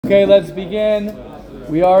Okay, let's begin.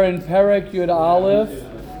 We are in Perek Yud Aleph.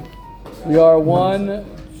 We are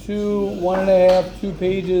 2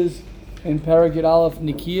 pages in Perek Yud Aleph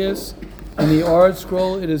Nikias. In the art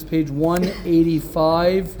scroll, it is page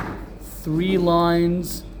 185, 3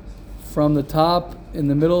 lines from the top in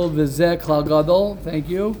the middle of Vizeh Klal Gadol. Thank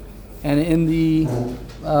you. And in the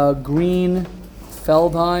green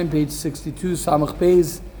Feldheim, page 62, Samach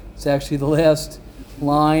Beis, it's actually the last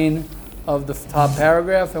line of the top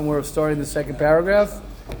paragraph, and we're starting the second paragraph.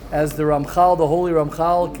 As the Ramchal, the holy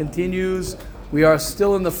Ramchal, continues, we are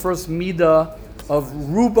still in the first midah of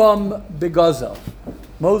Rubam Begazel.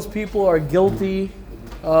 Most people are guilty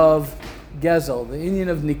of Gezel. The Indian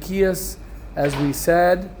of Nikias, as we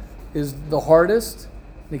said, is the hardest.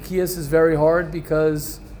 Nikias is very hard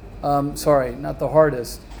because, not the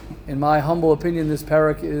hardest. In my humble opinion, this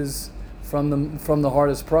parak is from the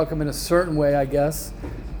hardest parakim in a certain way, I guess.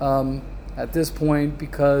 At this point,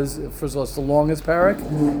 because first of all, it's the longest parak,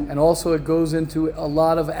 and also it goes into a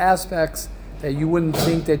lot of aspects that you wouldn't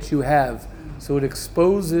think that you have. So it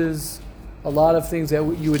exposes a lot of things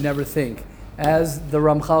that you would never think. As the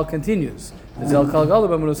Ramchal continues,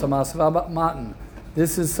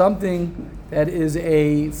 this is something that is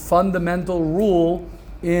a fundamental rule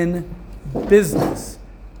in business.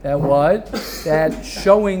 That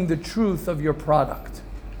showing the truth of your product,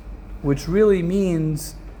 which really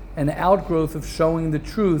means an outgrowth of showing the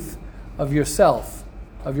truth of yourself,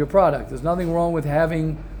 of your product. There's nothing wrong with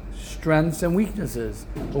having strengths and weaknesses,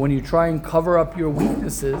 but when you try and cover up your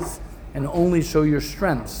weaknesses and only show your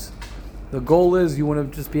strengths, the goal is you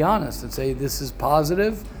want to just be honest and say this is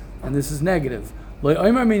positive and this is negative. Now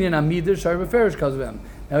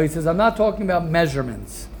he says, I'm not talking about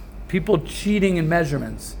measurements, people cheating in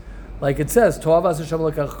measurements. Like it says, that's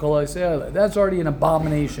already an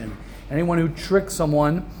abomination. Anyone who tricks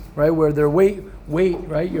someone, right, where their weight,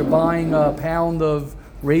 right, you're buying a pound of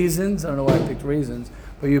raisins. I don't know why I picked raisins,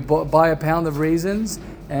 but you buy a pound of raisins,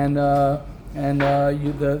 and the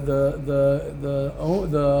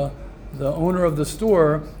owner of the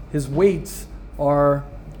store, his weights are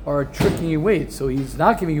tricking you weights. So he's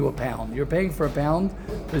not giving you a pound. You're paying for a pound,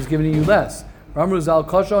 but he's giving you less. Unbelievable.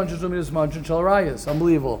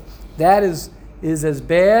 That is as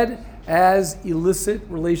bad as illicit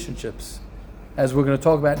relationships, as we're going to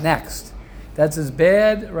talk about next. That's as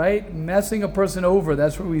bad, right? Messing a person over,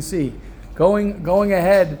 that's what we see. Going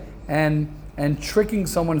ahead and tricking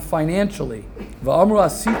someone financially. The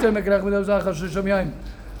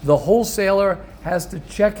wholesaler has to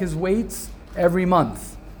check his weights every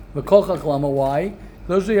month. Why?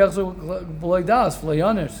 So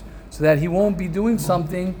that he won't be doing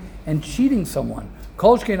something and cheating someone.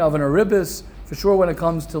 Kolshkein of an aribis, for sure when it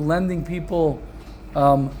comes to lending people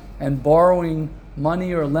and borrowing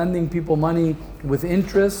money or lending people money with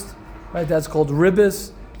interest, right? That's called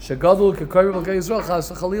ribis.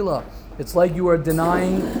 It's like you are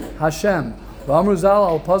denying Hashem.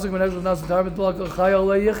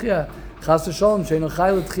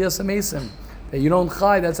 That you don't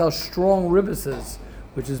chai, that's how strong ribis is,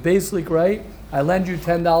 which is basically, right? I lend you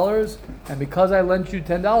 $10, and because I lent you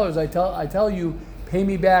 $10, I tell you, pay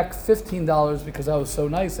me back $15 because I was so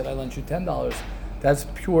nice that I lent you $10. That's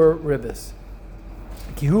pure ribis.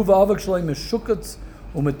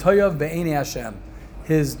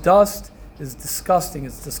 His dust is disgusting.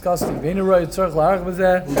 It's disgusting.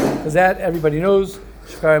 Because that everybody knows.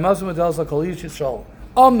 Here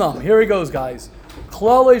he goes, guys.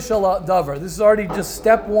 This is already just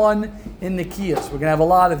step 1 in Nikias. We're going to have a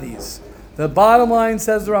lot of these. The bottom line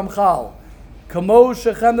says the Ramchal,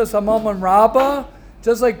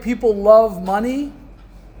 just like people love money,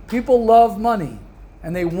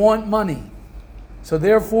 and they want money. So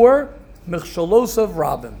therefore,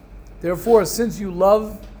 since you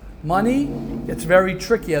love money, it's very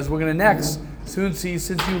tricky, as we're going to next soon see,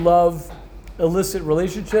 since you love illicit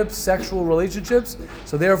relationships, sexual relationships,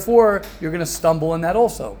 so therefore you're going to stumble in that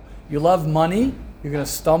also. You love money, you're going to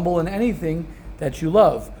stumble in anything that you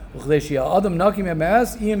love. You have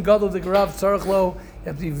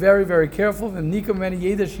to be very, very careful. You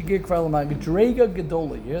hear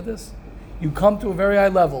this? You come to a very high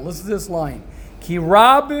level. Listen to this line.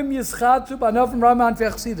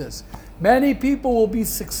 Many people will be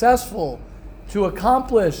successful to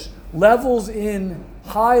accomplish levels in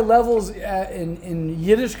high levels in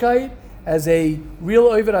Yiddishkeit as a real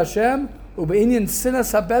Oved Hashem, but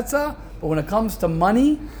when it comes to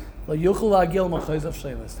money, they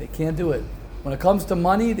can't do it. When it comes to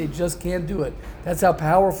money, they just can't do it. That's how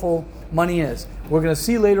powerful money is. We're going to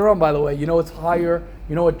see later on, by the way, you know what's higher,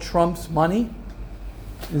 you know what trumps money?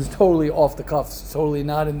 Is totally off the cuffs. It's totally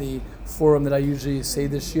not in the forum that I usually say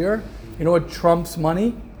this year. You know what trumps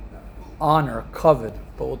money? Honor, kavod.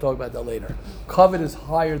 But we'll talk about that later. Kavod is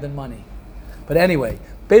higher than money. But anyway,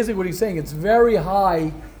 basically what he's saying, it's very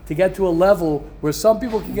high to get to a level where some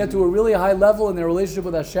people can get to a really high level in their relationship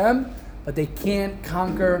with Hashem, but they can't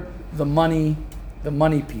conquer the money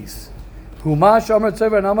piece.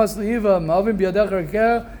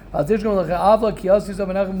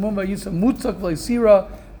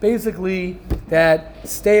 Basically, that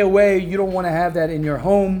stay away, you don't want to have that in your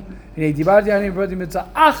home. He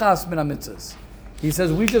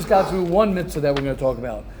says, we just got through one mitzvah that we're going to talk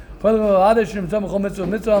about. He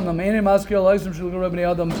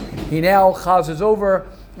now chazes over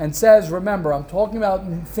and says, remember, I'm talking about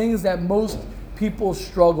things that most people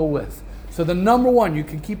struggle with. So the number one, you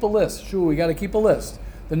can keep a list. Sure, we got to keep a list.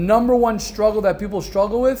 The number one struggle that people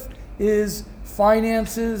struggle with is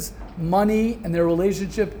finances, money, and their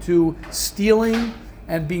relationship to stealing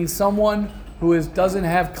and being someone who doesn't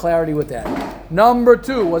have clarity with that. Number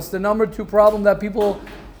two, what's the number two problem that people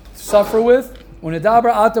suffer with? When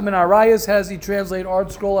Adabra Atam and Arayas has he translate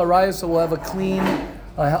Art Scroll Arayas, so we'll have a clean,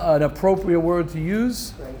 an appropriate word to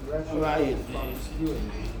use.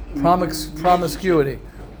 Promiscuity.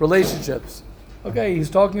 Relationships. Okay, he's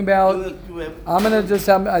talking about, I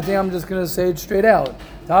think I'm just going to say it straight out.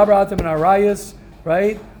 Adabra Atam and Arayas,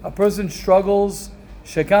 right? A person struggles,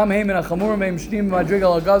 right?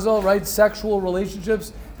 Sexual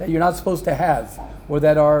relationships that you're not supposed to have, or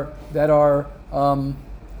that are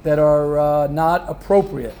not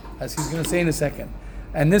appropriate, as he's going to say in a second.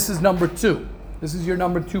 And this is number two. This is your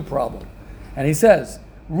number two problem. And he says,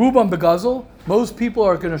 Rubam begazel, most people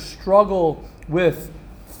are going to struggle with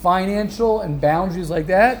financial and boundaries like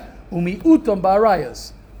that. Umi utam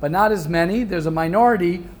barayas, but not as many. There's a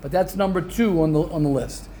minority, but that's number two on the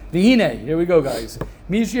list. V'hine, here we go, guys.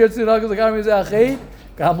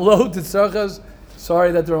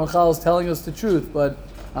 Sorry that the Ramchal is telling us the truth, but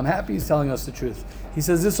I'm happy he's telling us the truth. He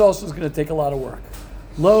says this also is going to take a lot of work.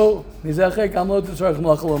 This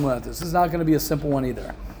is not going to be a simple one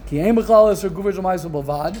either.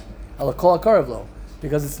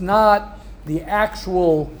 Because it's not the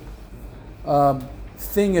actual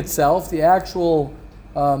thing itself, the actual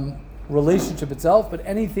relationship itself, but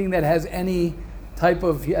anything that has any type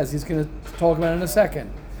of, as he's going to talk about in a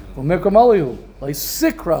second.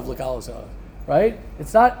 Right?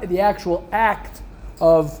 It's not the actual act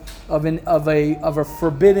of a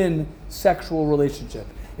forbidden sexual relationship.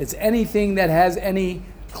 It's anything that has any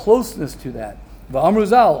closeness to that.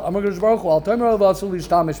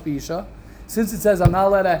 Since it says I'm not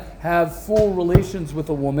allowed to have full relations with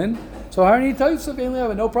a woman, so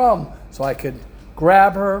no problem. So I could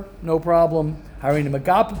grab her, no problem.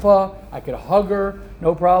 I could hug her,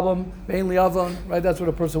 no problem. Right? That's what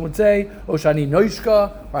a person would say. Oshani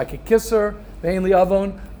noishka, or I could kiss her.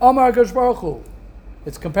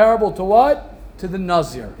 It's comparable to what? To the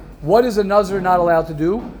Nazir. What is a Nazir not allowed to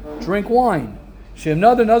do? Drink wine.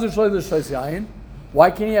 Why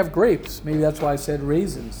can't he have grapes? Maybe that's why I said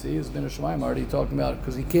raisins. See, it's been a Shemaim already talking about it,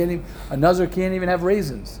 because a Nazir can't even have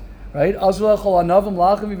raisins. Right?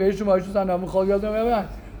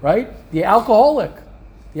 Right? The alcoholic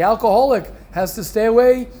has to stay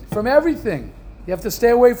away from everything. You have to stay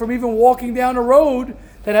away from even walking down a road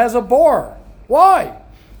that has a bar. Why?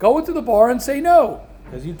 Go into the bar and say no.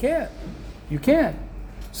 Because you can't. You can't.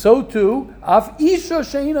 So too, af isha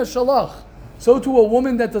sheina shalach. So too, a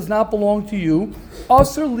woman that does not belong to you,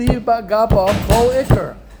 asur li bagaba kol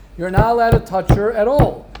ikar. You're not allowed to touch her at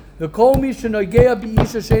all. The kol mi shenogeya bi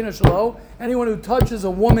isha sheina shalo. Anyone who touches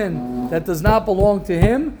a woman that does not belong to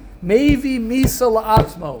him, mevi misa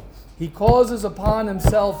la'atzmo. He causes upon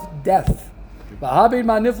himself death. How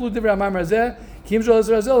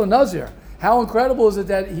incredible is it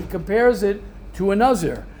that he compares it to a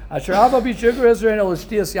Nazir? The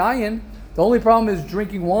only problem is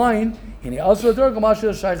drinking wine.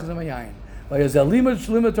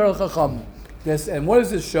 Yes, and what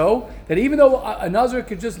does this show? That even though a Nazir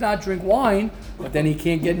could just not drink wine, but then he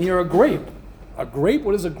can't get near a grape. A grape?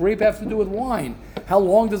 What does a grape have to do with wine? How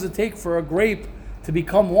long does it take for a grape to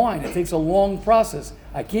become wine? It takes a long process.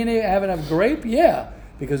 I can't have enough grape? Yeah,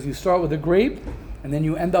 because you start with a grape and then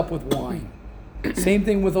you end up with wine. Same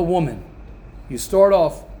thing with a woman. You start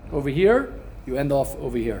off over here, you end off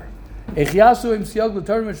over here. This is why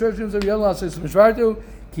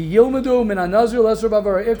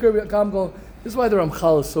the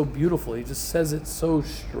Ramchal is so beautiful. He just says it so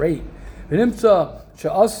straight.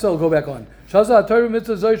 Go back on.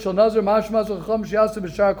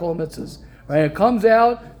 Right? It comes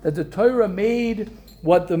out that the Torah made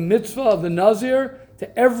what the mitzvah of the Nazir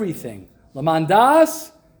to everything.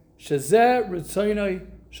 Lamandas Shezeh Ritzoynoi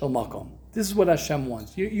Shel Makom. This is what Hashem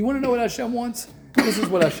wants. You want to know what Hashem wants? This is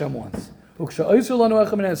what Hashem wants.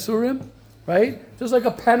 Right? Just like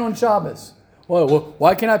a pen on Shabbos. Well,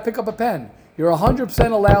 why can't I pick up a pen? You're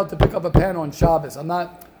 100% allowed to pick up a pen on Shabbos. I'm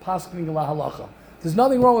not paskening la halacha. There's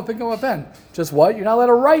nothing wrong with picking up a pen. Just what? You're not allowed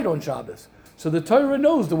to write on Shabbos. So the Torah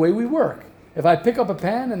knows the way we work. If I pick up a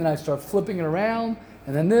pen and then I start flipping it around,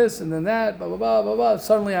 and then this and then that, blah, blah, blah, blah, blah,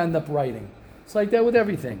 suddenly I end up writing. It's like that with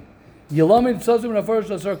everything. Anything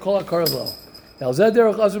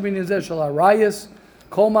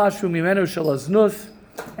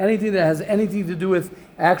that has anything to do with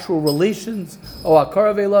actual relations, no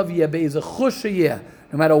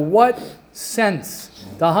matter what sense.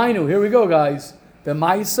 Dahainu, here we go, guys.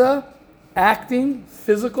 B'maisa, acting,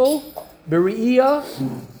 physical. B'ri'iyah,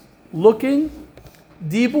 looking.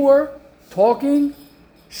 Dibur, talking.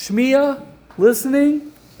 Shmiya,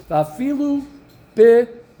 listening. V'afilu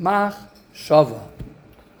b'machshava.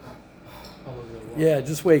 Yeah,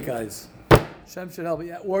 just wait, guys. Hashem should help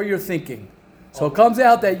you. Or you're thinking. So it comes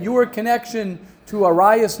out that your connection to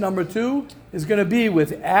Arayas number 2 is going to be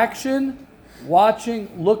with action, watching,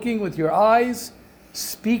 looking with your eyes,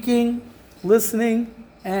 speaking, listening,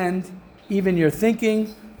 and even your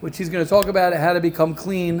thinking, which he's going to talk about how to become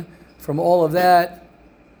clean from all of that.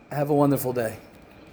 Have a wonderful day.